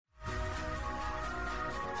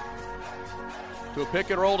To a pick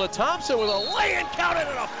and roll to Thompson with a lay-in counted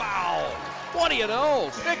and a foul. What do you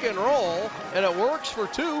know? Pick and roll, and it works for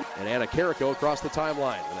two. And Anna Carrico across the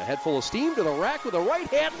timeline. And a head full of steam to the rack with a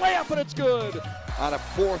right-hand layup, and it's good. On a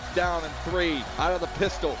 4th down and 3, out of the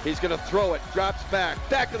pistol. He's going to throw it, drops back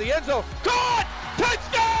to the end zone. Caught!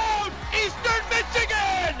 Touchdown! Eastern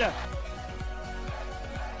Michigan!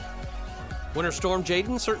 Winter Storm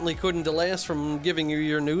Jaden certainly couldn't delay us from giving you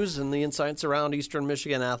your news and the insights around Eastern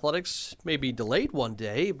Michigan athletics. Maybe delayed one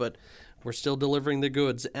day, but we're still delivering the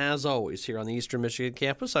goods as always here on the Eastern Michigan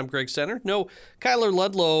campus. I'm Greg Center. No Kyler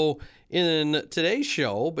Ludlow in today's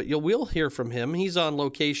show, but we'll hear from him. He's on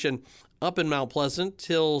location up in Mount Pleasant.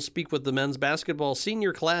 He'll speak with the men's basketball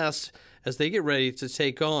senior class as they get ready to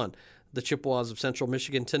take on the Chippewas of Central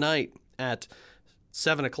Michigan tonight at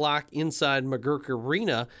 7 o'clock inside McGurk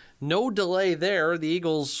Arena. No delay there. The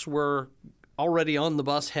Eagles were already on the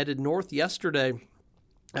bus headed north yesterday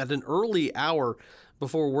at an early hour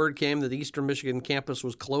before word came that the Eastern Michigan campus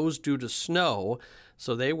was closed due to snow.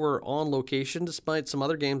 So they were on location despite some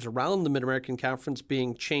other games around the Mid-American Conference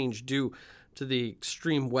being changed due to the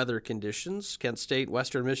extreme weather conditions. Kent State,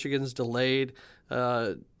 Western Michigan's delayed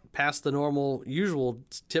past the normal usual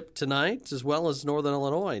tip tonight, as well as Northern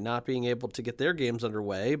Illinois not being able to get their games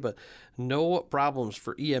underway, but no problems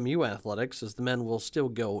for EMU athletics as the men will still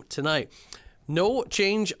go tonight. No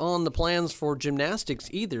change on the plans for gymnastics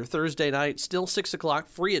either. Thursday night, still 6 o'clock,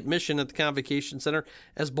 free admission at the Convocation Center,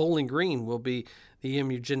 as Bowling Green will be the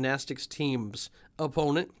EMU gymnastics team's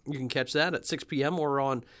opponent. You can catch that at 6 p.m. or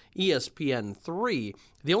on ESPN3.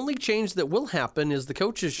 The only change that will happen is the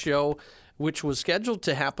coaches' show, which was scheduled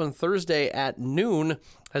to happen Thursday at noon,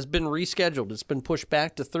 has been rescheduled. It's been pushed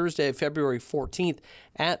back to Thursday, February 14th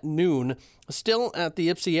at noon, still at the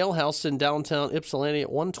Ypsi Ale House in downtown Ypsilanti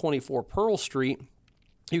at 124 Pearl Street.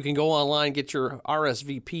 You can go online, get your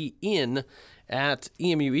RSVP in at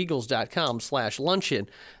emueagles.com/luncheon.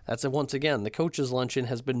 That's once again, the coaches' luncheon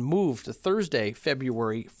has been moved to Thursday,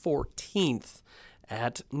 February 14th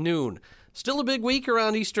at noon. Still a big week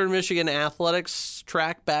around Eastern Michigan athletics.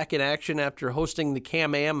 Track back in action after hosting the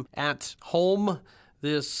Can-Am at home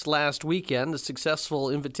this last weekend. A successful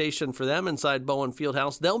invitation for them inside Bowen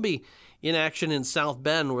Fieldhouse. They'll be in action in South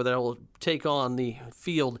Bend, where they'll take on the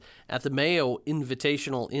field at the Mayo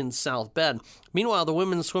Invitational in South Bend. Meanwhile, the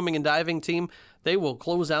women's swimming and diving team, they will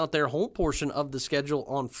close out their home portion of the schedule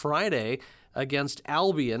on Friday against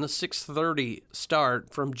Albion, a 6:30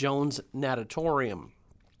 start from Jones Natatorium.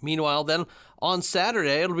 Meanwhile, then, on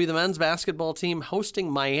Saturday, it'll be the men's basketball team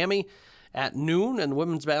hosting Miami at noon and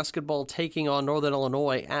women's basketball taking on Northern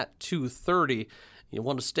Illinois at 2:30. You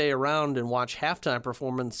want to stay around and watch halftime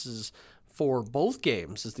performances for both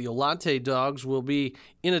games, as the Olante Dogs will be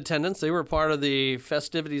in attendance. They were part of the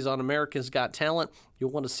festivities on America's Got Talent. You'll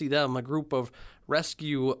want to see them, a group of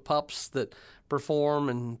rescue pups that perform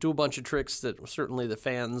and do a bunch of tricks that certainly the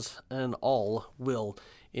fans and all will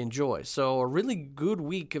enjoy. So a really good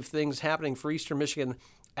week of things happening for Eastern Michigan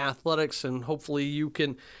athletics, and hopefully you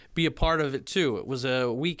can be a part of it too. It was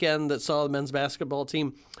a weekend that saw the men's basketball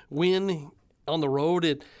team win on the road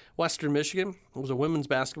at Western Michigan. It was a women's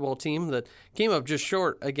basketball team that came up just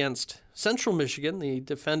short against Central Michigan, the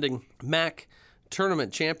defending MAC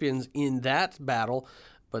tournament champions in that battle.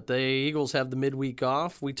 But the Eagles have the midweek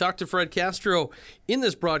off. We talked to Fred Castro in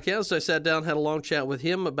this broadcast. I sat down, had a long chat with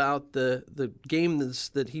him about the game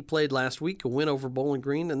that he played last week, a win over Bowling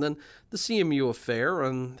Green, and then the CMU affair,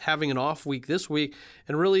 and having an off week this week,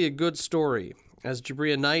 and really a good story. As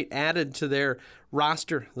Jabria Knight added to their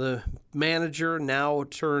roster, the manager now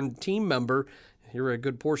turned team member. Hear a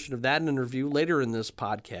good portion of that interview later in this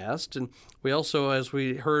podcast. And we also, as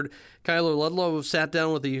we heard, Kyler Ludlow sat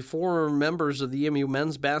down with the former members of the EMU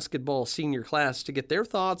men's basketball senior class to get their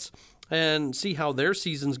thoughts and see how their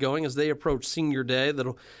season's going as they approach senior day.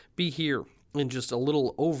 That'll be here in just a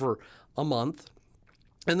little over a month.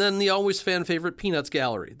 And then the always fan favorite Peanuts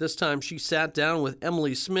Gallery. This time she sat down with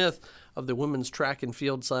Emily Smith of the women's track and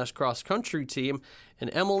field / cross country team. And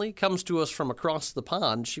Emily comes to us from across the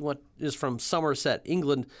pond. She is from Somerset,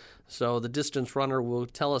 England. So the distance runner will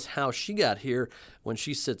tell us how she got here when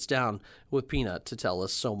she sits down with Peanut to tell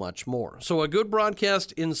us so much more. So a good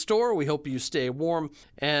broadcast in store. We hope you stay warm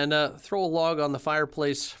and throw a log on the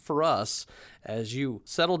fireplace for us as you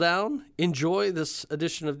settle down. Enjoy this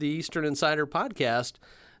edition of the Eastern Insider Podcast,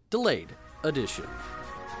 delayed edition.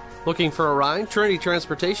 Looking for a ride? Trinity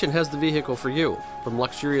Transportation has the vehicle for you. From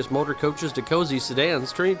luxurious motor coaches to cozy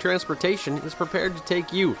sedans, Trinity Transportation is prepared to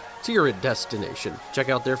take you to your destination. Check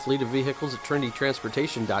out their fleet of vehicles at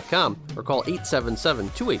TrinityTransportation.com or call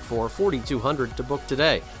 877-284-4200 to book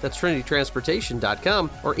today. That's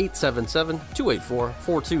TrinityTransportation.com or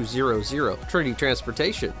 877-284-4200. Trinity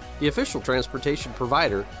Transportation, the official transportation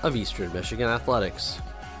provider of Eastern Michigan Athletics.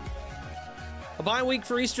 A bye week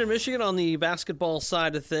for Eastern Michigan on the basketball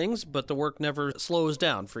side of things, but the work never slows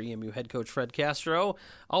down for EMU head coach Fred Castro.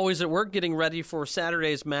 Always at work getting ready for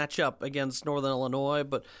Saturday's matchup against Northern Illinois,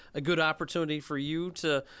 but a good opportunity for you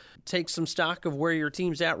to take some stock of where your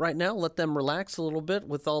team's at right now, let them relax a little bit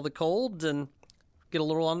with all the cold, and get a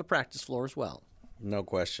little on the practice floor as well. No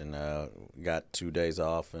question. Got 2 days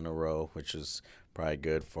off in a row, which is probably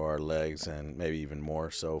good for our legs and maybe even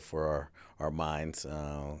more so for our minds.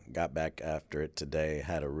 Got back after it today,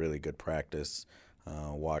 had a really good practice,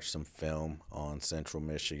 watched some film on Central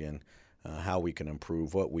Michigan, how we can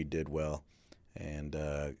improve, what we did well, and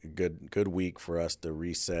good week for us to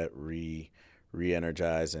reset,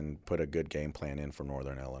 re-energize, and put a good game plan in for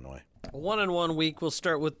Northern Illinois. A 1-1 week. We'll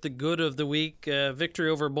start with the good of the week. Victory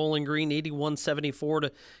over Bowling Green, 81-74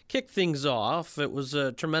 to kick things off. It was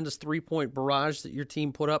a tremendous three-point barrage that your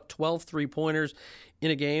team put up, 12 three-pointers in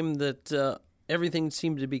a game that everything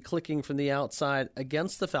seemed to be clicking from the outside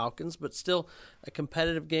against the Falcons, but still a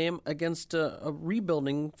competitive game against a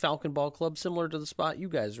rebuilding Falcon ball club similar to the spot you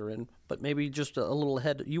guys are in, but maybe just a little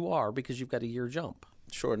ahead you are because you've got a year jump.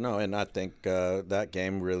 Sure, no, and I think that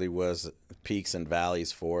game really was peaks and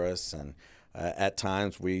valleys for us, and at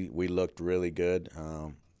times we looked really good.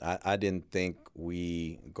 I didn't think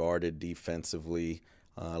we guarded defensively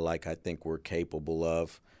like I think we're capable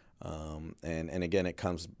of, and again, it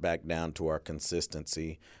comes back down to our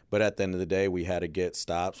consistency. But at the end of the day, we had to get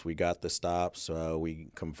stops. We got the stops. We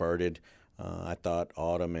converted. I thought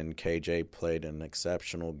Autumn and KJ played an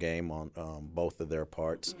exceptional game on both of their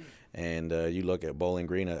parts. And you look at Bowling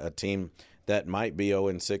Green, a team that might be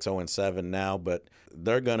 0-6, 0-7 now, but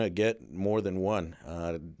they're going to get more than one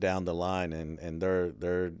down the line, and they're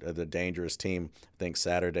the dangerous team. I think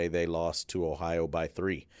Saturday they lost to Ohio by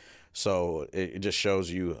 3. So it just shows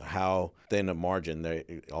you how thin a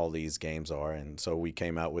margin all these games are. And so we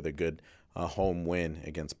came out with a good home win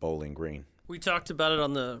against Bowling Green. We talked about it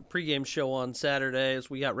on the pregame show on Saturday as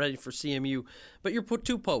we got ready for CMU. But your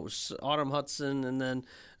two posts, Autumn Hudson and then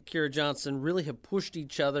Kira Johnson, really have pushed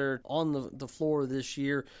each other on the floor this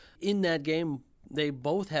year. In that game, they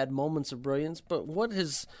both had moments of brilliance. But what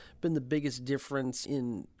has been the biggest difference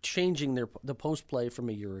in changing the post play from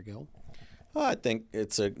a year ago? Well, I think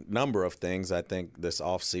it's a number of things. I think this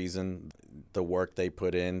offseason, the work they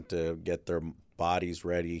put in to get their bodies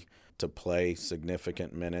ready to play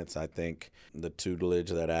significant minutes. I think the tutelage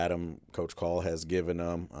that Coach Call has given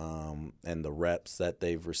them and the reps that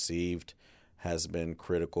they've received has been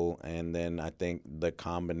critical. And then I think the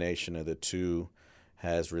combination of the two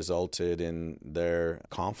has resulted in their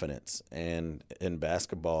confidence. And in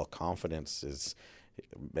basketball, confidence is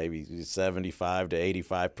maybe 75 to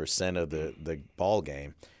 85% of the ball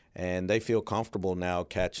game. And they feel comfortable now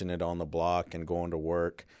catching it on the block and going to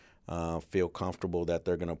work. Feel comfortable that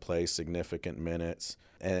they're going to play significant minutes.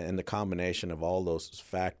 And the combination of all those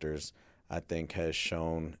factors, I think, has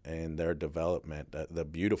shown in their development. The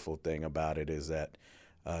beautiful thing about it is that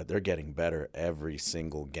they're getting better every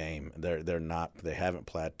single game. They haven't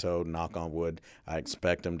plateaued, knock on wood. I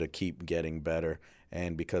expect them to keep getting better.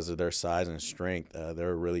 And because of their size and strength,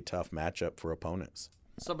 they're a really tough matchup for opponents.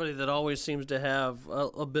 Somebody that always seems to have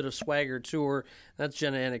a bit of swagger to her, that's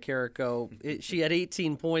Jenna Anacarico. She had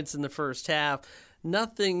 18 points in the first half.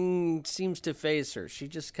 Nothing seems to faze her. She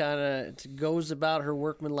just kind of goes about her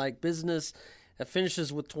workmanlike business,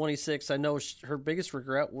 finishes with 26. I know her biggest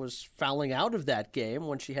regret was fouling out of that game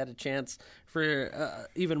when she had a chance for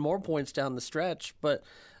even more points down the stretch. But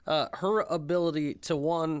her ability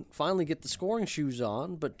to, finally get the scoring shoes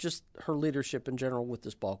on, but just her leadership in general with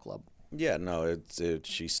this ball club. Yeah, no,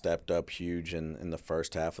 she stepped up huge in the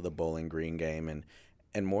first half of the Bowling Green game,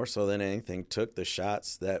 and more so than anything, took the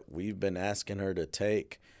shots that we've been asking her to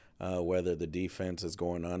take, whether the defense is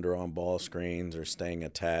going under on ball screens or staying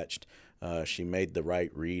attached. She made the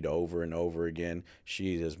right read over and over again.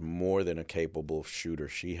 She is more than a capable shooter.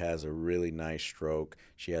 She has a really nice stroke.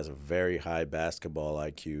 She has a very high basketball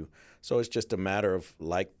IQ. So it's just a matter of,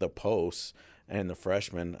 like the posts and the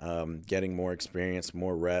freshmen, getting more experience,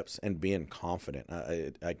 more reps, and being confident.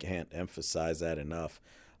 I can't emphasize that enough.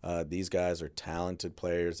 These guys are talented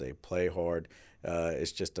players. They play hard.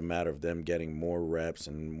 It's just a matter of them getting more reps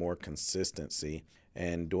and more consistency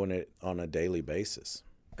and doing it on a daily basis.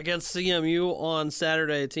 Against CMU on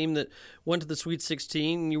Saturday, a team that went to the Sweet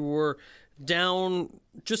 16. You were down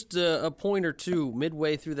just a point or two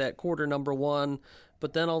midway through that quarter number one,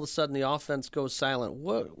 but then all of a sudden the offense goes silent.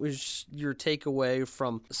 What was your takeaway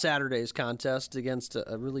from Saturday's contest against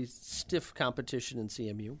a really stiff competition in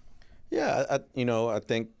CMU? Yeah, I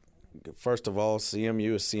think, first of all,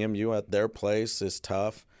 CMU is CMU. At their place is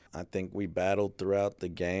tough. I think we battled throughout the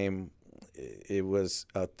game. It was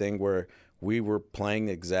a thing where we were playing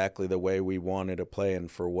exactly the way we wanted to play, and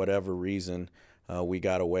for whatever reason, we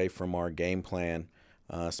got away from our game plan,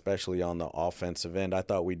 especially on the offensive end. I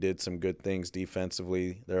thought we did some good things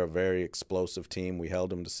defensively. They're a very explosive team. We held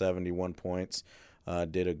them to 71 points,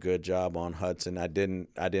 did a good job on Hudson. I didn't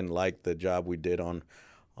like the job we did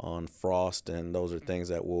on Frost, and those are things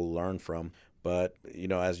that we'll learn from. But,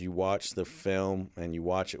 as you watch the film and you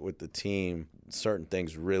watch it with the team, certain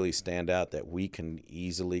things really stand out that we can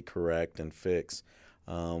easily correct and fix.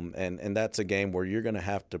 And that's a game where you're going to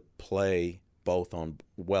have to play on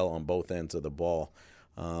both ends of the ball.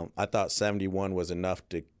 I thought 71 was enough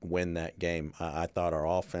to win that game. I thought our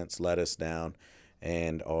offense let us down,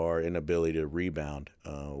 and our inability to rebound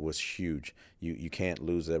was huge. You can't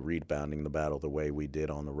lose that rebounding the battle the way we did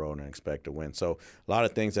on the road and expect to win. So a lot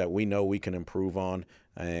of things that we know we can improve on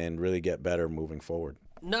and really get better moving forward.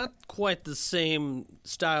 Not quite the same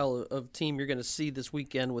style of team you're going to see this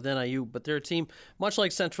weekend with NIU, but they're a team, much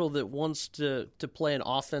like Central, that wants to play an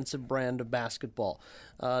offensive brand of basketball.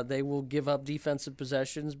 They will give up defensive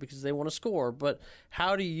possessions because they want to score. But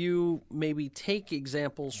how do you maybe take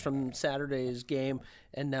examples from Saturday's game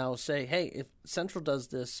and now say, hey, if Central does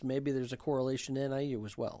this, maybe there's a correlation to NIU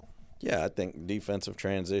as well? Yeah, I think defensive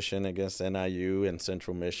transition against NIU and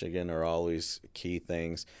Central Michigan are always key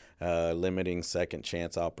things, limiting second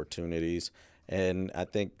chance opportunities. And I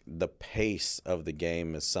think the pace of the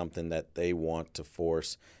game is something that they want to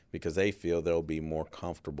force because they feel they'll be more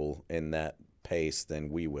comfortable in that pace than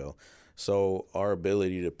we will. So our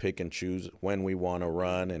ability to pick and choose when we want to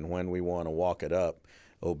run and when we want to walk it up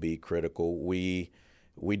will be critical. We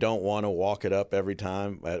don't want to walk it up every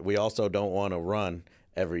time. We also don't want to run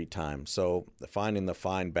every time. So finding the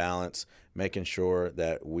fine balance, making sure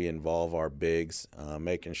that we involve our bigs,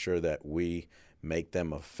 making sure that we make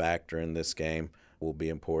them a factor in this game will be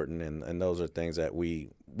important. And those are things that we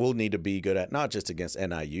will need to be good at, not just against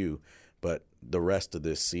NIU, but the rest of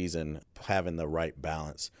this season, having the right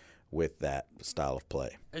balance with that style of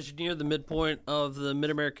play. As you near the midpoint of the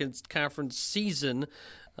Mid-American Conference season,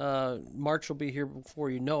 March will be here before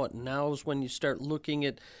you know it. Now is when you start looking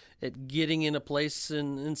at getting in a place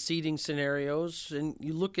in seeding scenarios, and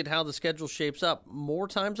you look at how the schedule shapes up. More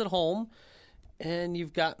times at home, and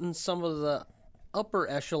you've gotten some of the upper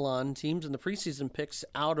echelon teams in the preseason picks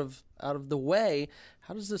out of the way.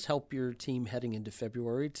 How does this help your team heading into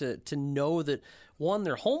February to know that, one,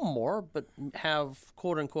 they're home more, but have,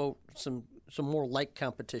 quote unquote, some more like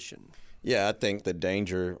competition? Yeah, I think the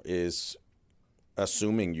danger is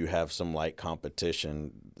assuming you have some light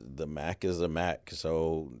competition. The MAC is a MAC,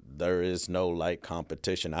 so there is no light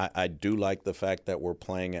competition. I do like the fact that we're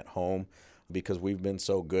playing at home because we've been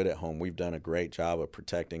so good at home. We've done a great job of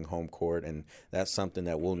protecting home court, and that's something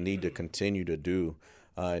that we'll need to continue to do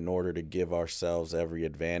in order to give ourselves every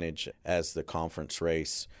advantage as the conference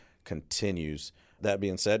race continues. That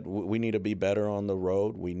being said, we need to be better on the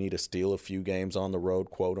road. We need to steal a few games on the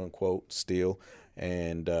road, quote-unquote, steal.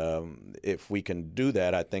 And if we can do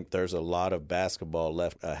that, I think there's a lot of basketball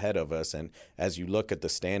left ahead of us. And as you look at the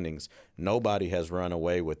standings, nobody has run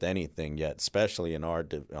away with anything yet, especially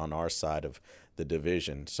on our side of the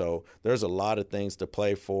division. So there's a lot of things to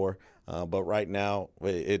play for. But right now,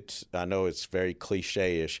 I know it's very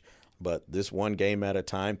cliche-ish, but this one game at a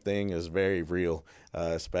time thing is very real,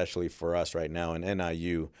 especially for us right now. And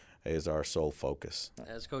NIU is our sole focus.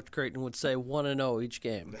 As Coach Creighton would say, 1-0 each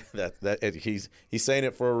game. He's saying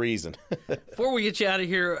it for a reason. Before we get you out of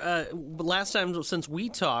here, last time since we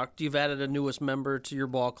talked, you've added a newest member to your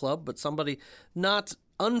ball club, but somebody not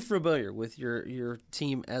unfamiliar with your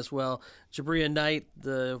team as well. Jabria Knight,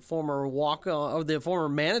 the former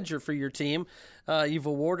manager for your team, you've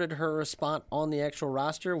awarded her a spot on the actual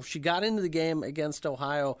roster. She got into the game against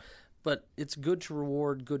Ohio, but it's good to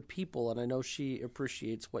reward good people, and I know she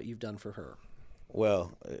appreciates what you've done for her.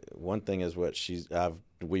 Well, one thing is what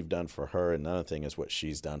we've done for her, and another thing is what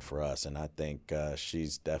she's done for us, and I think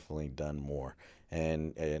she's definitely done more.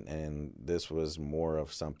 And this was more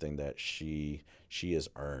of something that she has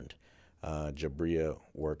earned. Jabria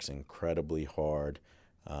works incredibly hard.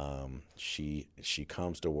 She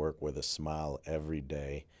comes to work with a smile every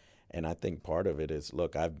day. And I think part of it is,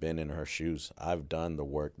 look, I've been in her shoes. I've done the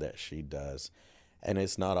work that she does. and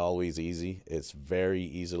it's not always easy. It's very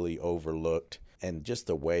easily overlooked. And just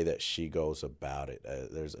the way that she goes about it,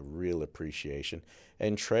 there's a real appreciation.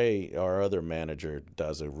 And Trey, our other manager,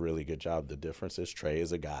 does a really good job. The difference is Trey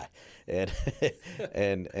is a guy, and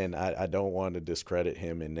and I don't want to discredit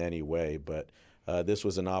him in any way, but this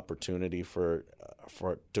was an opportunity for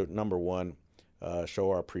to, number one, show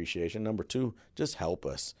our appreciation. Number two, just help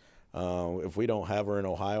us. If we don't have her in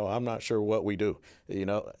Ohio, I'm not sure what we do,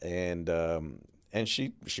 And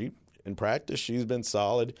she in practice, she's been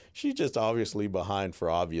solid. She's just obviously behind for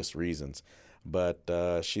obvious reasons,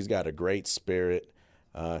 but she's got a great spirit.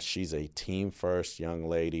 She's a team-first young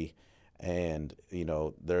lady, and,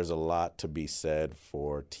 there's a lot to be said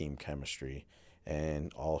for team chemistry,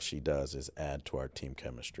 and all she does is add to our team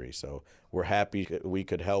chemistry. So we're happy we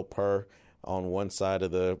could help her on one side of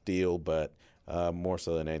the deal, but more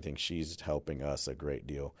so than anything, she's helping us a great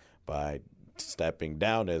deal by stepping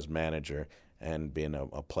down as manager and being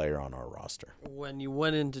a player on our roster. When you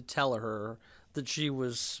went in to tell her that she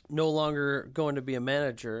was no longer going to be a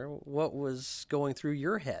manager, what was going through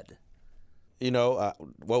your head?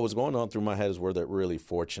 What was going on through my head is we're really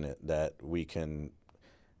fortunate that we can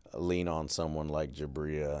lean on someone like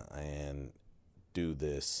Jabria and do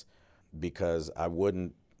this, because I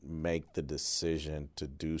wouldn't make the decision to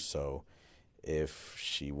do so if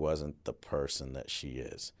she wasn't the person that she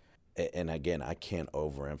is. And again, I can't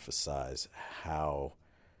overemphasize how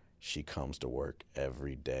she comes to work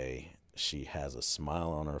every day. She has a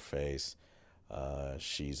smile on her face.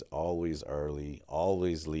 She's always early,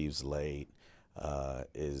 always leaves late,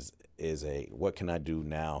 is a what can I do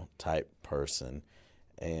now type person.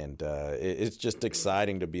 And it's just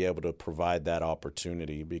exciting to be able to provide that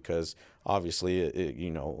opportunity, because obviously,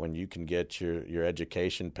 when you can get your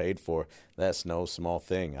education paid for, that's no small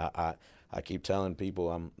thing. I keep telling people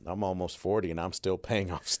I'm almost 40 and I'm still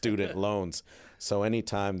paying off student loans. So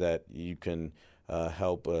anytime that you can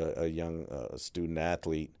help a young student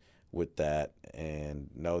athlete with that and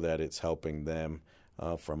know that it's helping them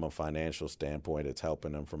from a financial standpoint, it's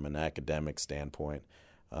helping them from an academic standpoint,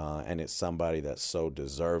 and it's somebody that's so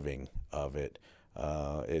deserving of it,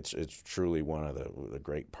 it's truly one of the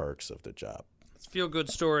great perks of the job. It's a feel-good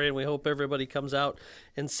story, and we hope everybody comes out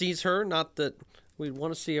and sees her. Not that we'd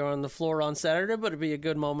want to see her on the floor on Saturday, but it'd be a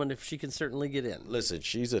good moment if she can certainly get in. Listen,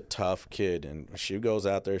 she's a tough kid, and she goes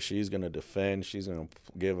out there, she's going to defend. She's going to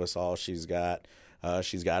give us all she's got.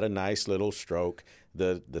 She's got a nice little stroke.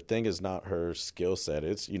 The thing is not her skill set.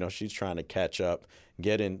 It's, she's trying to catch up,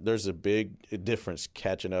 get in. There's a big difference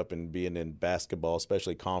catching up and being in basketball,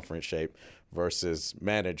 especially conference shape, versus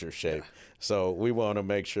manager shape. Yeah. So we want to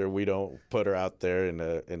make sure we don't put her out there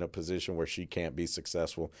in a position where she can't be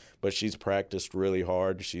successful. But she's practiced really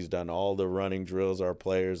hard. She's done all the running drills our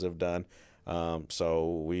players have done.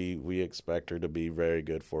 So we expect her to be very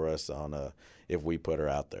good for us if we put her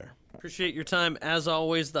out there. Appreciate your time. As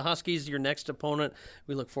always, the Huskies, your next opponent.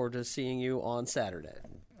 We look forward to seeing you on Saturday.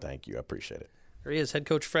 Thank you. I appreciate it. There he is, head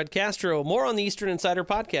coach Fred Castro. More on the Eastern Insider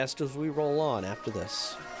podcast as we roll on after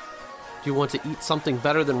this. Do you want to eat something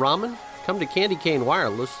better than ramen? Come to Candy Cane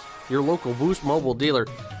Wireless, your local Boost Mobile dealer,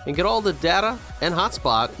 and get all the data and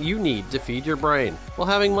hotspot you need to feed your brain while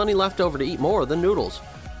having money left over to eat more than noodles.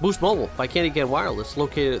 Boost Mobile by Candy Cane Wireless,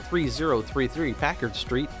 located at 3033 Packard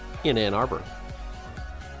Street in Ann Arbor.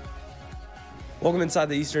 Welcome inside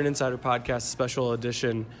the Eastern Insider Podcast, a special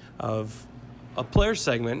edition of a player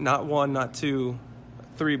segment. Not one, not two,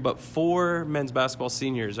 three, but four men's basketball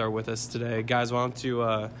seniors are with us today. Guys, why don't you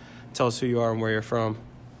tell us who you are and where you're from?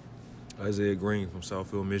 Isaiah Green from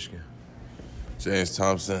Southfield, Michigan. James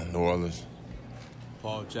Thompson, New Orleans.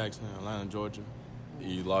 Paul Jackson, Atlanta, Georgia.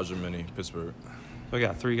 Elijah Minnie, Pittsburgh. We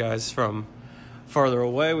got three guys from farther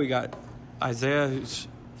away. We got Isaiah, who's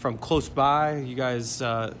from close by. You guys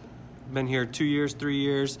been here 2 years, 3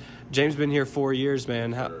 years. James been here 4 years,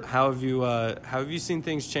 man. How have you seen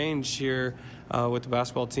things change here with the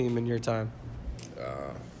basketball team in your time?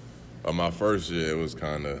 On my first year, it was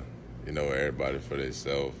kind of, everybody for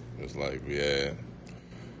themselves. It was like we had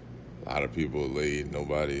a lot of people leave.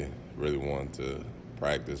 Nobody really wanted to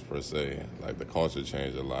practice per se. Like the culture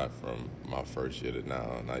changed a lot from my first year to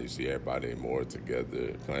now. Now you see everybody more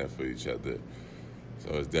together, playing for each other. So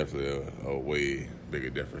it's definitely a way bigger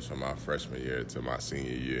difference from my freshman year to my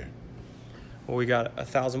senior year. Well, we got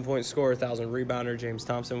 1,000-point scorer, 1,000 rebounder, James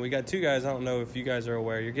Thompson. We got two guys, I don't know if you guys are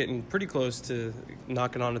aware, you're getting pretty close to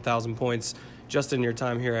knocking on 1,000 points just in your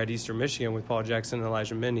time here at Eastern Michigan with Paul Jackson and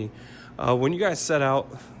Elijah Minnie. When you guys set out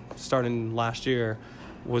starting last year,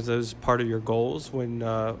 was those part of your goals when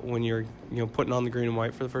you're putting on the green and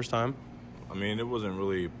white for the first time? I mean, it wasn't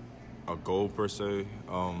really a goal per se.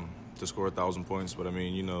 to score 1,000 points, but I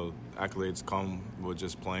mean, you know, accolades come with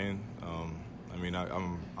just playing. I mean,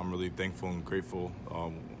 I'm really thankful and grateful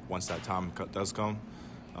once that time does come.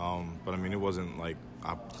 But I mean, it wasn't like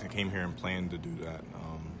I came here and planned to do that.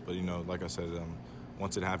 But you know, like I said,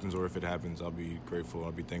 once it happens or if it happens, I'll be grateful.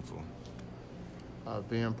 I'll be thankful.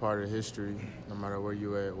 Being part of history, no matter where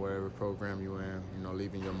you at, whatever program you in, you know,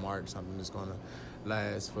 leaving your mark, something that's gonna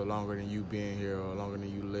last for longer than you being here or longer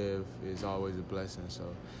than you live, is always a blessing. So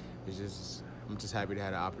I'm just happy to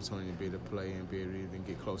have the opportunity to be able to play and be able to even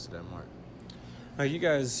get close to that mark. You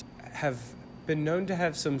guys have been known to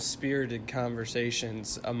have some spirited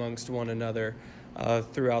conversations amongst one another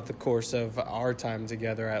throughout the course of our time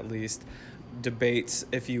together, at least. Debates,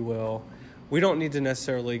 if you will. We don't need to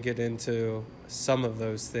necessarily get into some of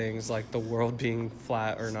those things, like the world being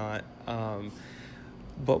flat or not.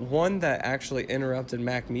 But one that actually interrupted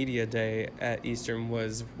Mac Media Day at Eastern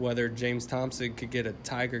was whether James Thompson could get a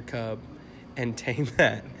tiger cub and tame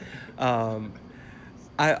that.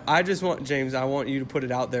 I just want, James, I want you to put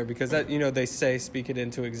it out there because that, you know, they say speak it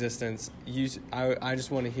into existence. I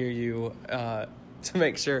just want to hear you to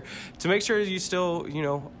make sure you still, you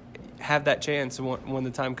know, have that chance when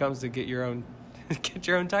the time comes to get your own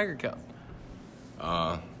tiger cub.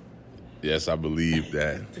 Yes, I believe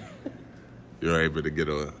that you're able to get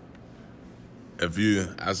if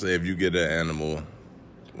you get an animal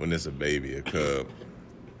when it's a baby, a cub,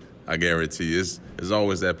 I guarantee it's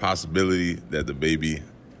always that possibility that the baby,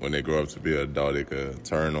 when they grow up to be an adult, it could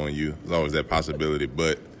turn on you. There's always that possibility.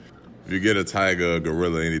 But if you get a tiger, a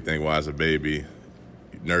gorilla, anything while it's a baby,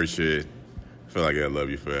 you nurture it, I feel like it'll love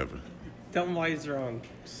you forever. Tell him why he's wrong.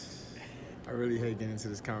 I really hate getting into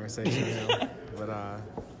this conversation, you know, but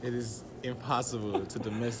it is impossible to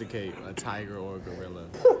domesticate a tiger or a gorilla.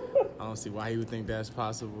 I don't see why he would think that's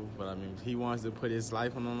possible, but I mean, if he wants to put his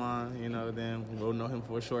life on the line, you know, then we'll know him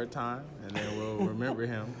for a short time, and then we'll remember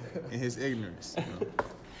him in his ignorance. You know?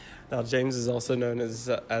 Now, James is also known as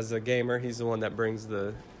a gamer. He's the one that brings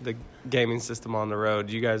the gaming system on the road.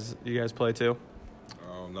 You guys play too?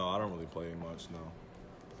 No, I don't really play much, no.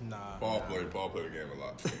 Nah. Paul played the game a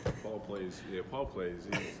lot. Paul plays.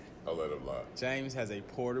 I let him lie. James has a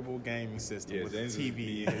portable gaming system with James a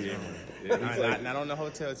TV. Not on the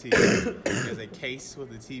hotel TV. There's a case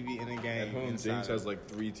with a TV and a game. At home, inside. James has like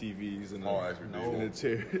 3 TVs and a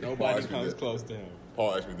chair. Nobody comes close to him.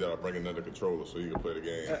 Paul asked me that I bring another controller so you can play the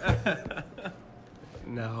game.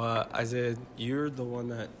 Now, Isaiah, you're the one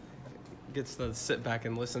that gets to sit back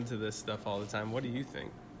and listen to this stuff all the time. What do you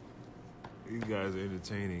think? These guys are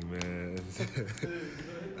entertaining, man.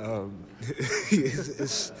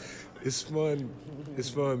 It's fun. It's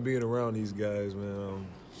fun being around these guys, man.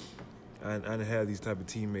 I didn't have these type of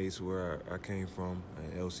teammates where I came from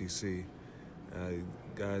at LCC.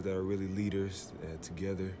 Guys that are really leaders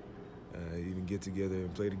together. Even get together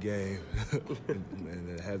and play the game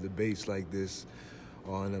and have debates like this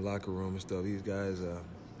all in the locker room and stuff. These guys,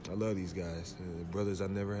 I love these guys. Brothers I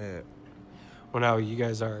never had. Well, now you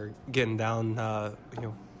guys are getting down, a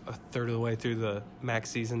third of the way through the MAC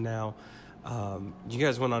season now. You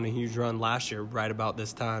guys went on a huge run last year, right about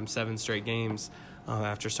this time, 7 straight games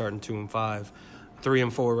after starting 2-5,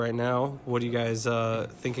 3-4 right now. What are you guys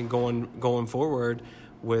thinking going forward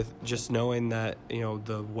with just knowing that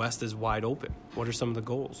the West is wide open? What are some of the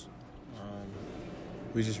goals?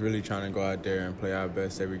 We just really trying to go out there and play our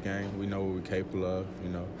best every game. We know what we're capable of.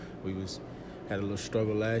 We had a little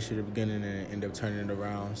struggle last year at the beginning and ended up turning it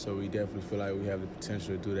around. So we definitely feel like we have the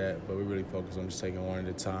potential to do that. But we really focus on just taking one at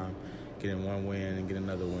a time, getting one win and getting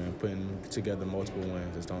another win, putting together multiple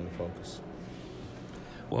wins. That's the only focus.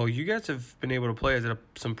 Well, you guys have been able to play at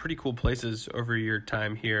some pretty cool places over your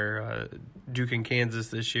time here. Duke in Kansas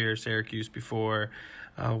this year, Syracuse before.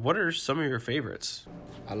 What are some of your favorites?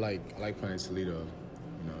 I like playing Toledo.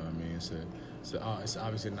 You know what I mean? It's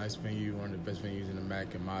obviously a nice venue, one of the best venues in the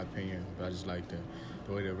MAC in my opinion. But I just like the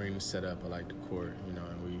way the arena's set up. I like the court, and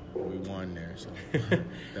we won there, so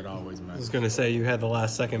that always matters. I was going to say you had the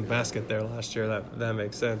last second basket there last year. That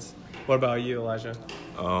makes sense. What about you, Elijah?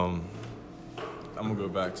 I'm gonna go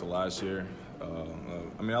back to last year.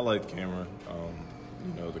 I like Cameron.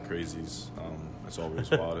 The crazies. It's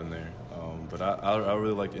always wild in there. But I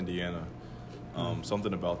really liked Indiana.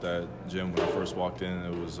 Something about that gym when I first walked in,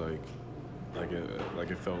 it was like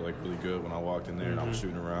it felt like really good when I walked in there and I was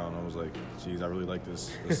shooting around. I was like, geez, I really like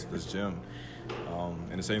this gym.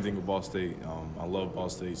 And the same thing with Ball State. I love Ball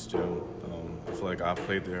State's gym. I feel like I've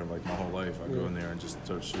played there like my whole life. I go in there and just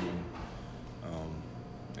start shooting.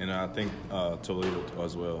 And I think Toledo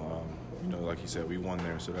as well. Like you said, we won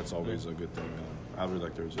there, so that's always a good thing. I really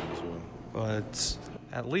like their gym as well. Well, it's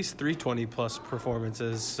at least 320-plus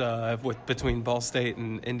performances between Ball State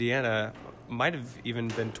and Indiana. Might have even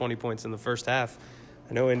been 20 points in the first half.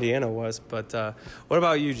 I know Indiana was, but what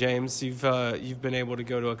about you, James? You've been able to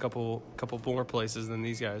go to a couple more places than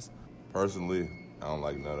these guys. Personally, I don't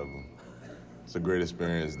like none of them. It's a great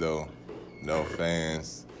experience, though. No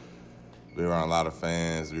fans. Be around a lot of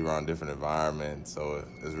fans. Be around different environments, so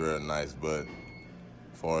it's real nice. But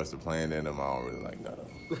as far as the playing in them, I don't really like none of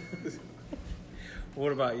them.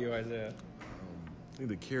 What about you, Isaiah? I think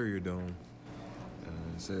the Carrier Dome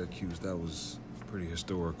in Syracuse, that was pretty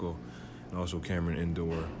historical. And also Cameron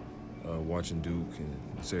Indoor, watching Duke and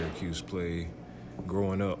Syracuse play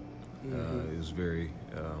growing up. It was very,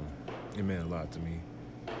 it meant a lot to me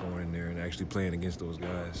going in there and actually playing against those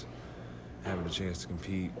guys, having a chance to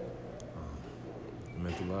compete. It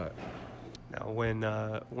meant a lot. Now,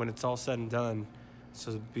 when it's all said and done,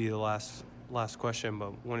 so it'll be the last question,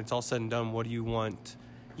 but when it's all said and done, what do you want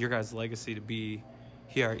your guys' legacy to be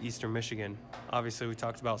here at Eastern Michigan? Obviously, we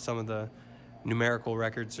talked about some of the numerical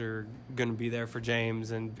records are going to be there for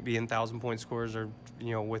James, and being 1,000-point scores are,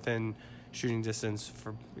 within shooting distance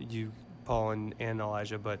for you, Paul, and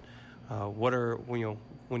Elijah. But what are,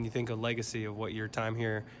 when you think of legacy of what your time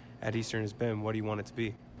here at Eastern has been, what do you want it to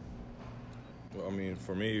be? Well, I mean,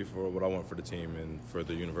 for me, for what I want for the team and for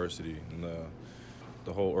the university and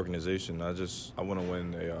the whole organization, I want to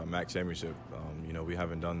win a MAC championship. We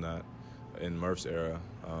haven't done that in Murph's era.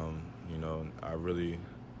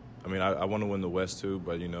 I want to win the West too,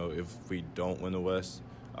 but if we don't win the West,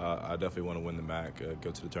 I definitely want to win the MAC,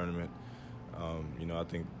 go to the tournament. I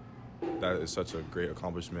think that is such a great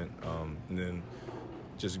accomplishment. And then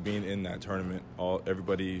just being in that tournament,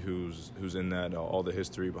 everybody who's in that, all the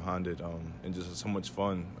history behind it, and just so much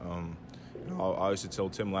fun. I used to tell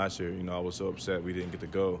Tim last year, I was so upset we didn't get to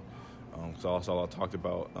go, because all I talked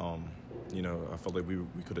about, I felt like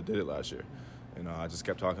we could have did it last year. And I just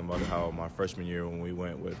kept talking about how my freshman year when we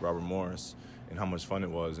went with Robert Morris and how much fun it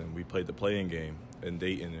was, and we played the play-in game in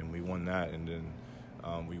Dayton and we won that, and then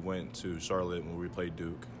we went to Charlotte when we played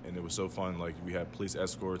Duke, and it was so fun. Like, we had police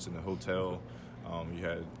escorts in the hotel, you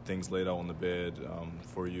had things laid out on the bed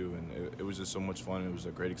for you, and it was just so much fun. It was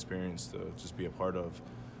a great experience to just be a part of,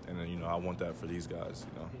 and then I want that for these guys.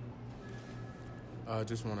 I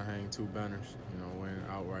just want to hang 2 banners, win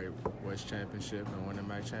outright West Championship and win the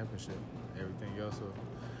MAC Championship. Everything else will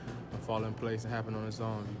fall in place and happen on its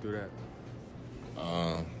own if you do that.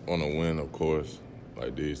 Want to win, of course,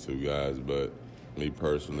 like these 2 guys, but me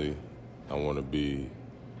personally, I want to be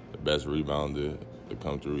the best rebounder to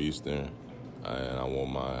come through Eastern, and I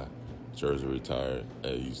want my jersey retired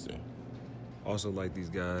at Eastern. Also, like these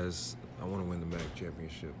guys, I want to win the MAC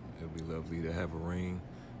championship. It'll be lovely to have a ring.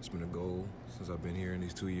 It's been a goal since I've been here in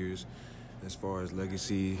these 2 years. As far as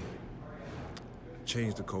legacy,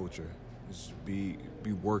 change the culture. Just be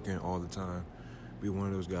working all the time. Be one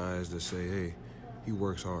of those guys that say, hey, he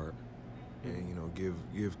works hard. And,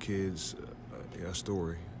 give kids a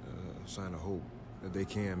story, a sign of hope that they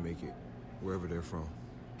can make it wherever they're from.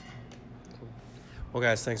 Well,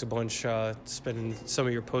 guys, thanks a bunch spending some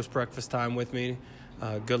of your post-breakfast time with me.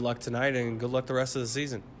 Good luck tonight, and good luck the rest of the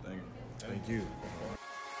season. Thank you.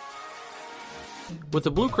 With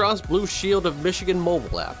the Blue Cross Blue Shield of Michigan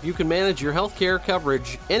mobile app, you can manage your healthcare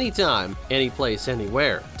coverage anytime, anyplace,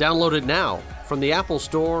 anywhere. Download it now from the Apple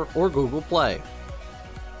Store or Google Play.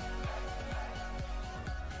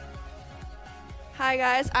 Hi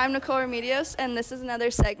guys, I'm Nicole Remedios, and this is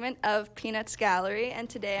another segment of Peanuts Gallery, and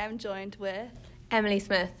today I'm joined with Emily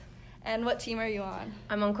Smith. And what team are you on?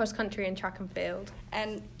 I'm on cross country and track and field.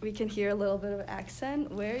 And we can hear a little bit of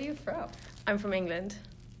accent. Where are you from? I'm from England.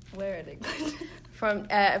 Where in England? From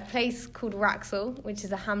a place called Wraxall, which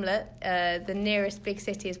is a hamlet. The nearest big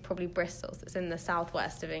city is probably Bristol, so it's in the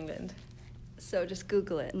southwest of England. So just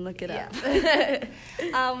Google it and look it up.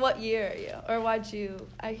 What year are you? Or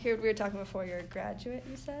I heard we were talking before, you're a graduate,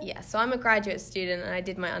 you said? Yeah, so I'm a graduate student, and I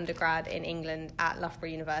did my undergrad in England at Loughborough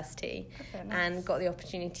University. Okay, nice. And got the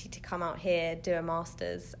opportunity to come out here, do a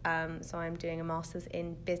master's. So I'm doing a master's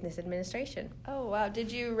in business administration. Oh, wow.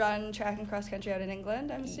 Did you run track and cross country out in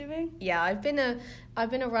England, I'm assuming? Yeah, I've been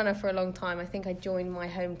a runner for a long time. I think I joined my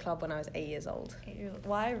home club when I was 8 years old.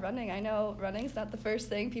 Why running? I know running's not the first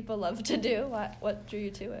thing people love to do. What drew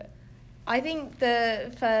you to it? I think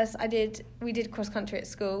we did cross country at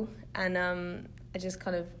school, and I just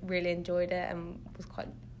kind of really enjoyed it and was quite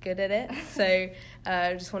good at it. So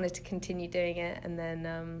I just wanted to continue doing it, and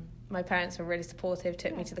then my parents were really supportive,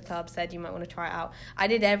 took me to the club, said you might want to try it out. I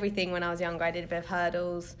did everything when I was younger. I did a bit of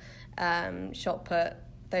hurdles, shot put,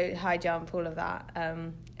 high jump, all of that,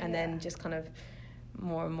 and then just kind of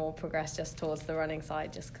more and more progress just towards the running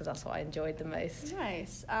side, just because that's what I enjoyed the most.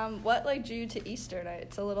 Nice. What drew you to Eastern?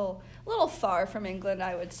 It's a little far from England,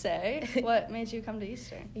 I would say. What made you come to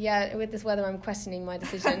Eastern? Yeah, with this weather, I'm questioning my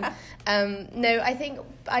decision. No, I think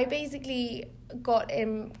I basically got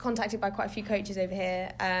contacted by quite a few coaches over here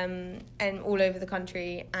and all over the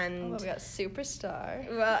country, and we got superstar.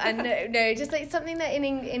 Well, and no, just like something that in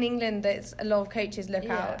England, that's a lot of coaches look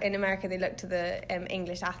out. In America, they look to the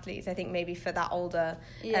English athletes, I think, maybe for that older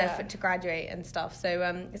to graduate and stuff.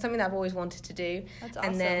 So it's something that I've always wanted to do. That's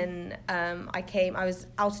awesome. And then I was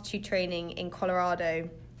altitude training in Colorado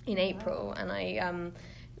in April, and I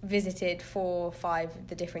visited 4 or 5 of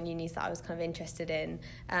the different unis that I was kind of interested in.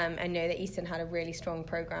 I know that Eastern had a really strong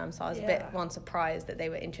program, so I was a bit surprised that they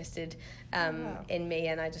were interested in me,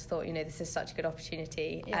 and I just thought, this is such a good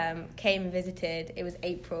opportunity. Came and visited. It was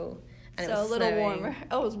April. And so it was a little snowing. warmer.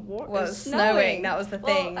 Oh, it was warm. Well, it was snowing. That was the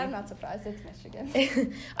thing. Well, I'm not surprised. It's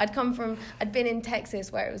Michigan. I'd been in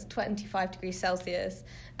Texas where it was 25 degrees Celsius.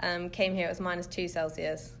 Came here, it was -2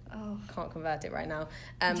 Celsius. Oh. Can't convert it right now.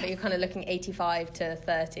 But you're kind of looking 85 to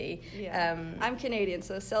 30. Yeah. I'm Canadian,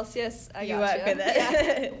 so Celsius, you work with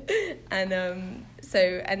it.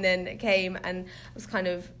 Yeah. And then it came, and I was kind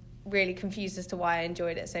of really confused as to why I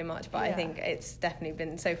enjoyed it so much, but I think it's definitely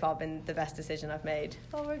been the best decision I've made.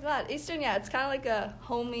 Well, we're glad. Eastern, it's kind of like a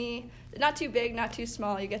homey, not too big, not too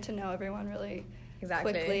small. You get to know everyone really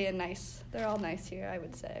quickly and nice. They're all nice here, I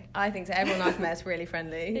would say. I think so. Everyone I've met is really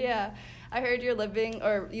friendly. Yeah. I heard you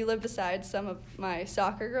live beside some of my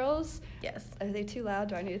soccer girls. Yes. Are they too loud?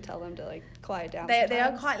 Do I need to tell them to quiet down? They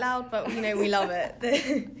are quite loud, but we love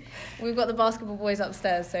it. We've got the basketball boys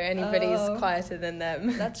upstairs, so anybody's quieter than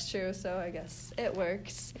them. That's true. So I guess it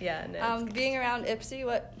works. Yeah. No. Being around Ypsi,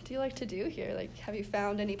 what do you like to do here? Have you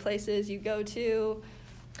found any places you go to?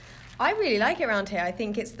 I really like it around here. I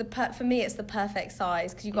think it's for me it's the perfect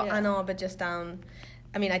size, because you've got Ann Arbor just down.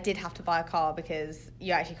 I mean, I did have to buy a car because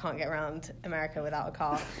you actually can't get around America without a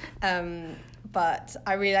car. But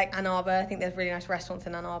I really like Ann Arbor. I think there's really nice restaurants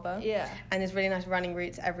in Ann Arbor. Yeah. And there's really nice running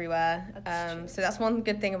routes everywhere. So that's one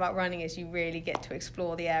good thing about running, is you really get to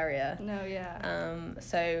explore the area. No, yeah.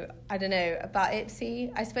 So I don't know about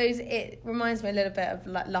Ypsi. I suppose it reminds me a little bit of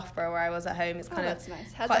Loughborough, where I was at home. It's kind of that's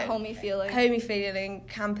nice. Has a homey feeling. Homey feeling.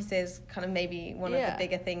 Campus is kind of maybe one of the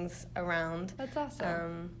bigger things around. That's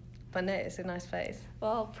awesome. But no, it's a nice place.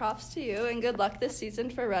 Well, props to you, and good luck this season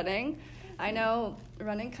for running. I know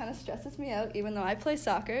running kind of stresses me out, even though I play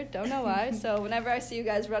soccer. Don't know why. So whenever I see you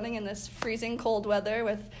guys running in this freezing cold weather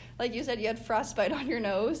with, like you said, you had frostbite on your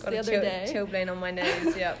nose the other day. Chilblain on my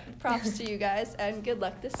nose, yep. Props to you guys, and good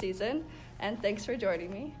luck this season. And thanks for joining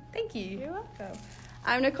me. Thank you. You're welcome.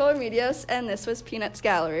 I'm Nicole Remedios, and this was Peanuts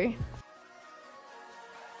Gallery.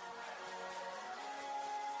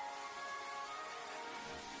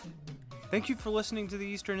 Thank you for listening to the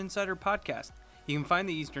Eastern Insider podcast. You can find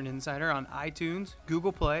the Eastern Insider on iTunes,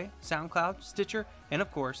 Google Play, SoundCloud, Stitcher, and of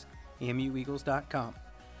course, EMUEagles.com.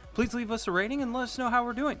 Please leave us a rating and let us know how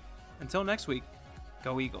we're doing. Until next week,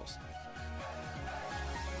 go Eagles.